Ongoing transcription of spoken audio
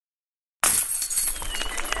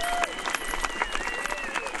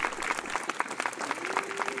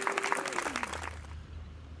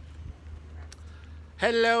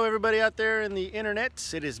Hello everybody out there in the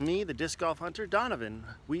internet. It is me, the Disc Golf Hunter, Donovan.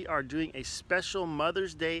 We are doing a special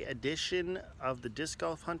Mother's Day edition of the Disc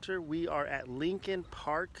Golf Hunter. We are at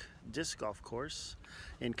LincolnPark Disc Golf Course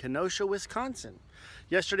in Kenosha, Wisconsin.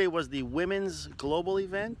 Yesterday was the women's global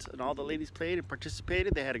event and all the ladies played and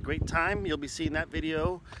participated. They had a great time. You'll be seeing that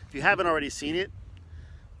video. If you haven't already seen it,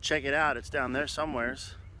 check it out. It's down there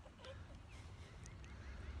somewheres.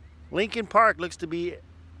 LincolnPark looks to be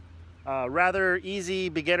rather easy,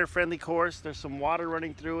 beginner-friendly course. There's some water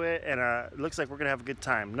running through it, and it looks like we're gonna have a good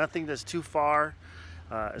time. Nothing that's too far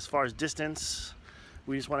as far as distance.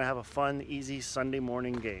 We just want to have a fun, easy Sunday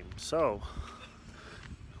morning game. So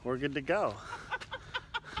we're good to go.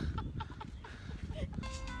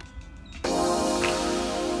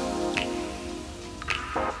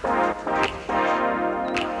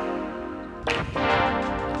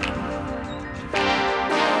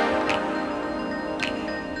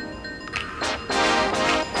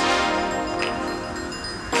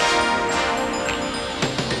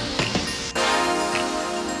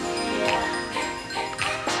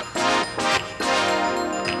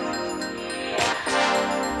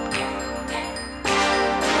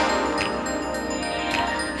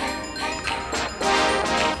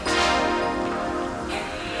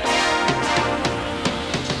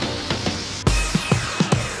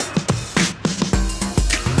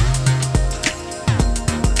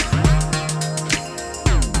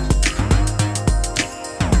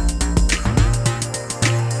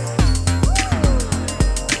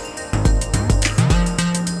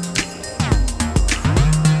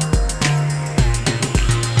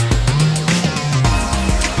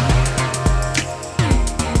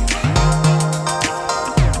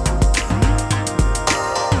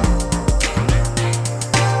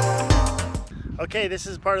 Okay, this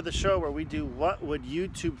is part of the show where we do what would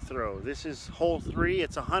YouTube throw. This is hole 3.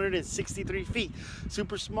 It's 163 feet.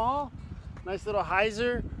 Super small, nice little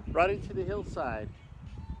hyzer right into the hillside.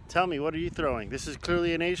 Tell me, what are you throwing? This is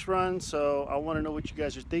clearly an ace run, so I want to know what you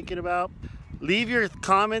guys are thinking about. Leave your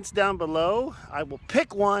comments down below. I will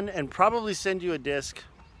pick one and probably send you a disc.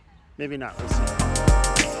 Maybe not, let's see.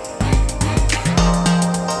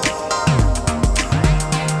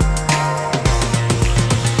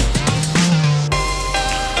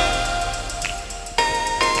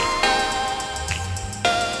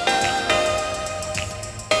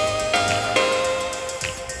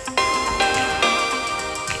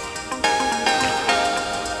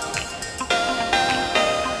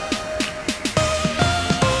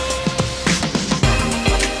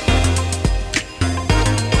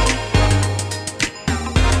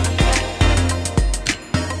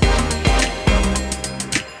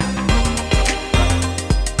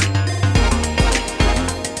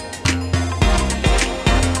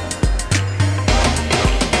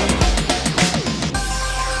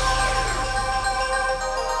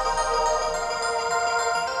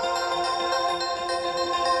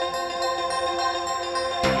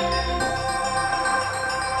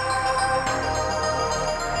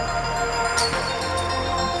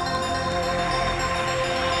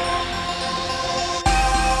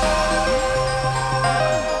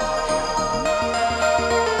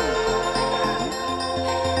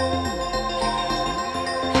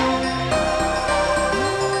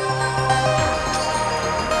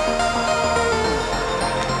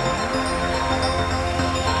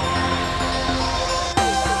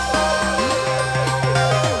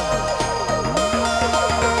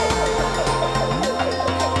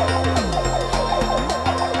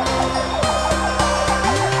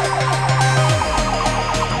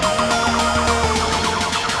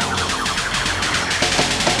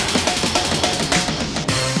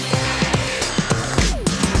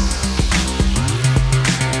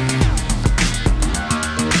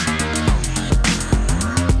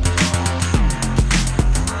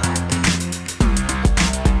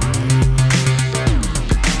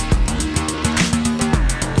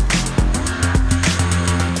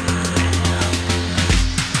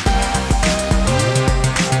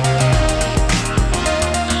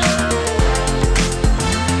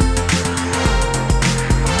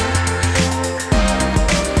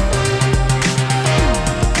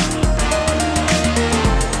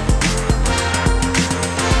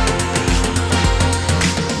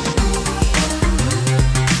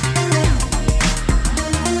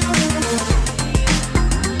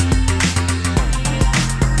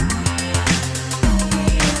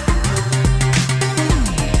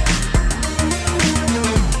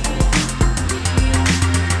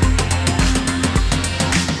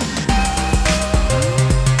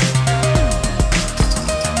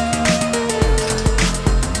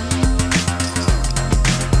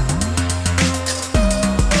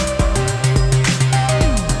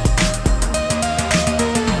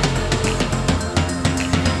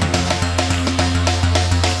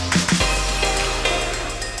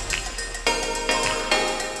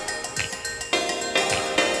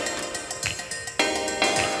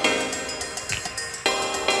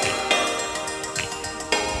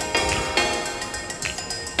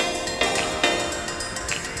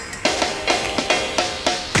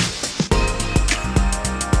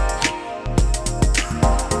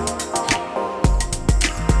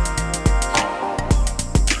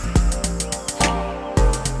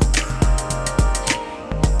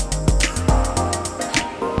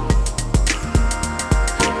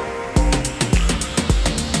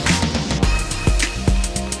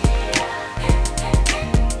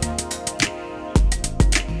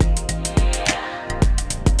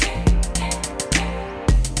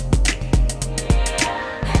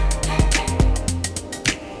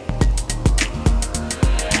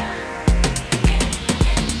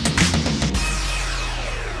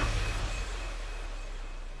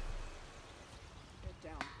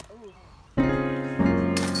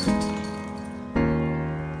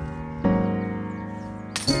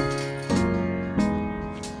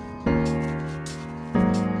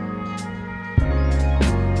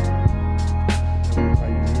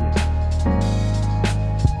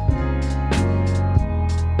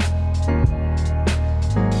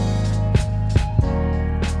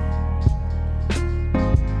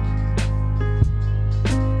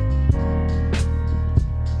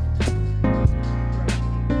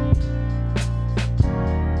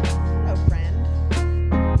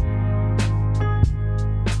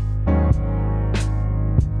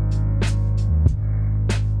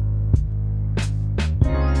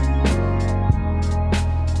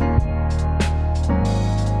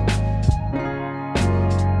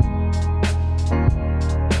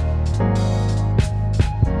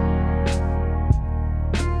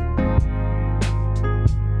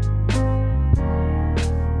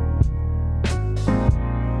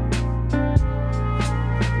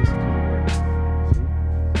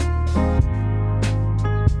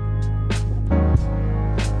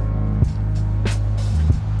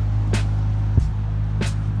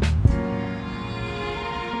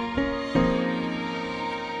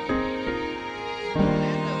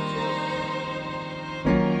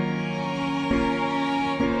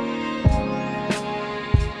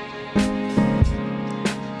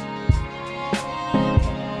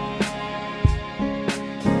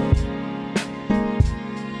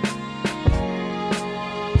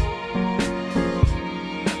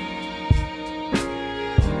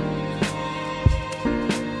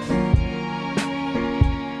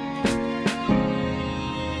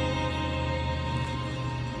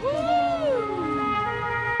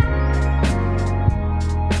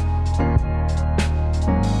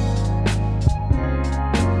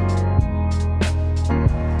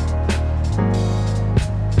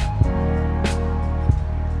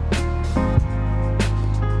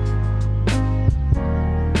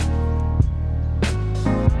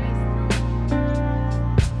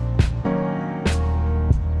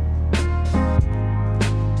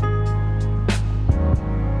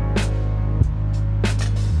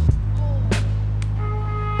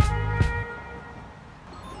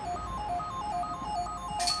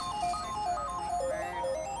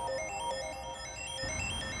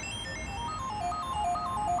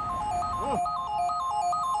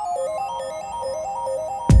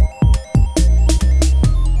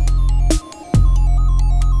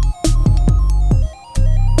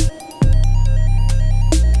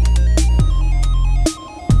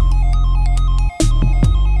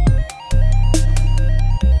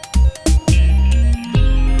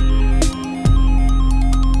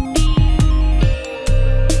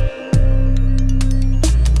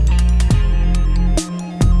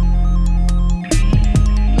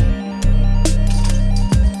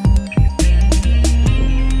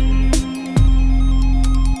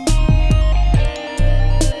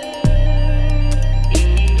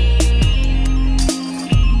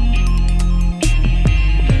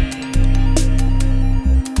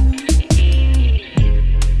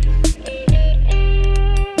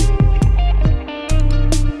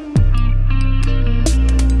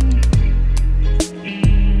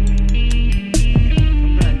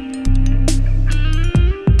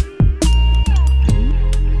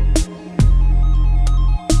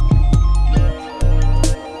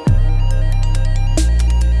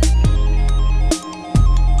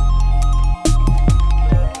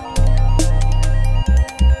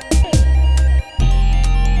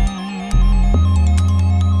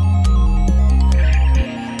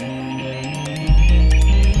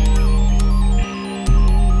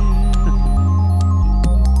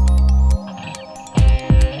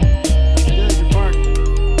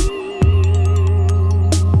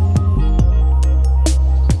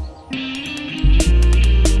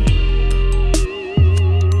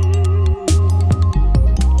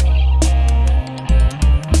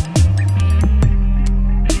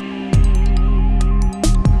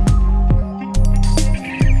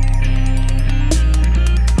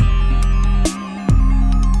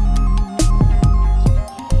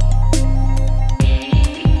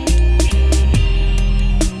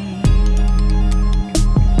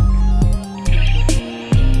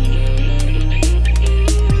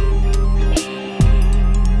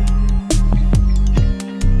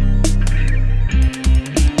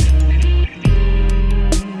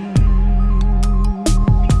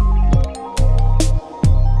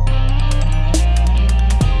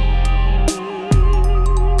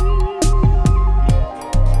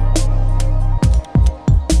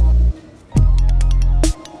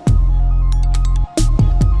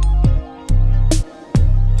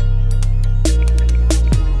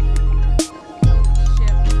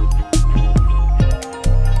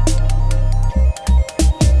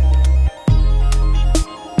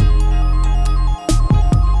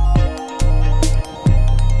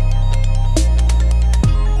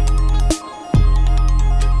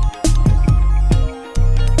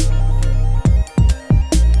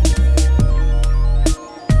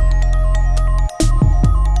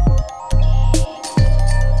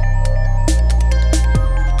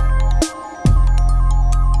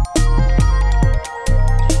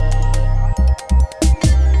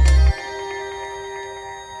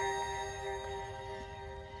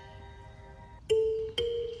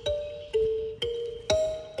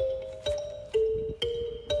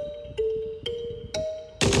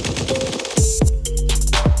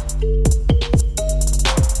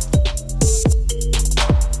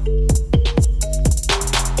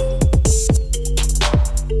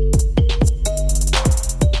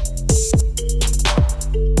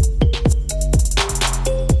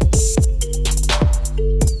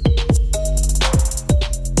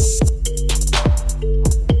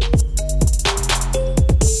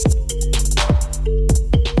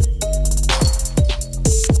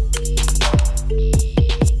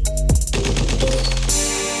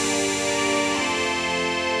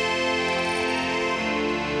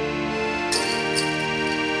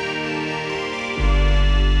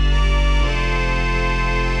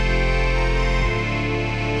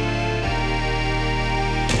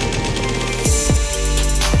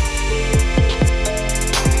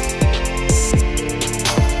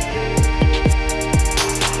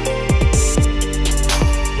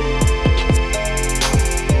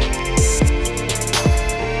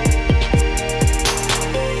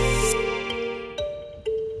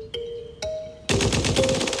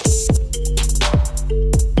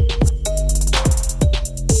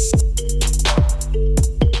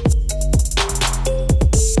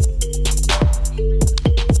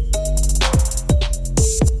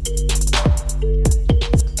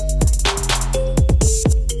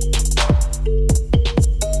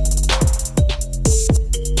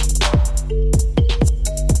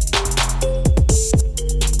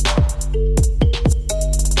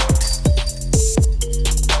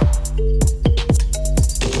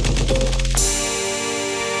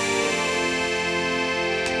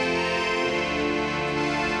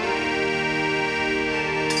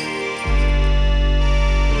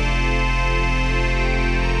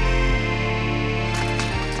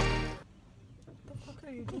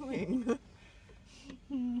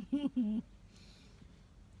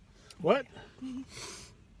 What?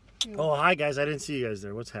 Oh, hi guys. I didn't see you guys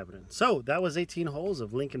there. What's happening? So that was 18 holes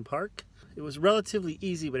of Lincoln Park. It was relatively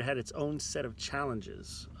easy, but it had its own set of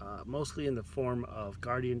challenges, mostly in the form of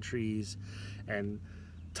guardian trees and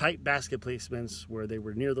tight basket placements where they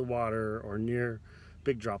were near the water or near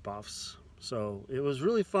big drop-offs. So it was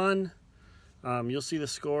really fun. You'll see the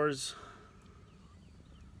scores.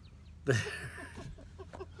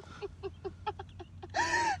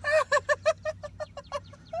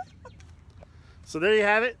 So there you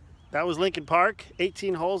have it. That was Lincoln Park.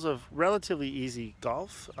 18 holes of relatively easy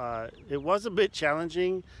golf. It was a bit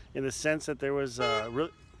challenging in the sense that there was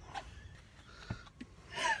really...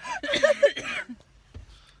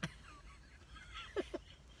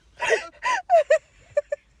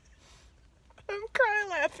 I'm crying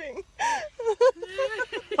laughing.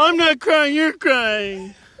 I'm not crying, you're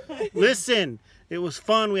crying. Listen, it was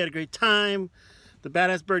fun. We had a great time. The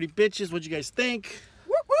Badass Birdie Bitches, what'd you guys think?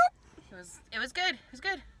 Whoop, whoop. It was good. It was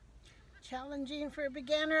good. Challenging for a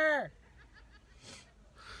beginner.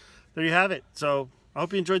 There you have it. So I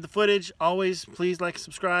hope you enjoyed the footage. Always, please like,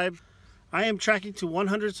 subscribe. I am tracking to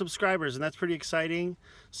 100 subscribers, and that's pretty exciting.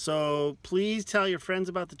 So please tell your friends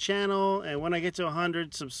about the channel. And when I get to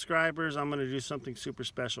 100 subscribers, I'm going to do something super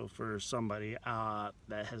special for somebody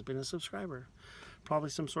that has been a subscriber. Probably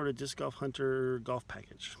some sort of DiscGolfHunter golf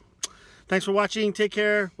package. Thanks for watching. Take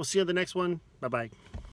care. We'll see you on the next one. Bye-bye.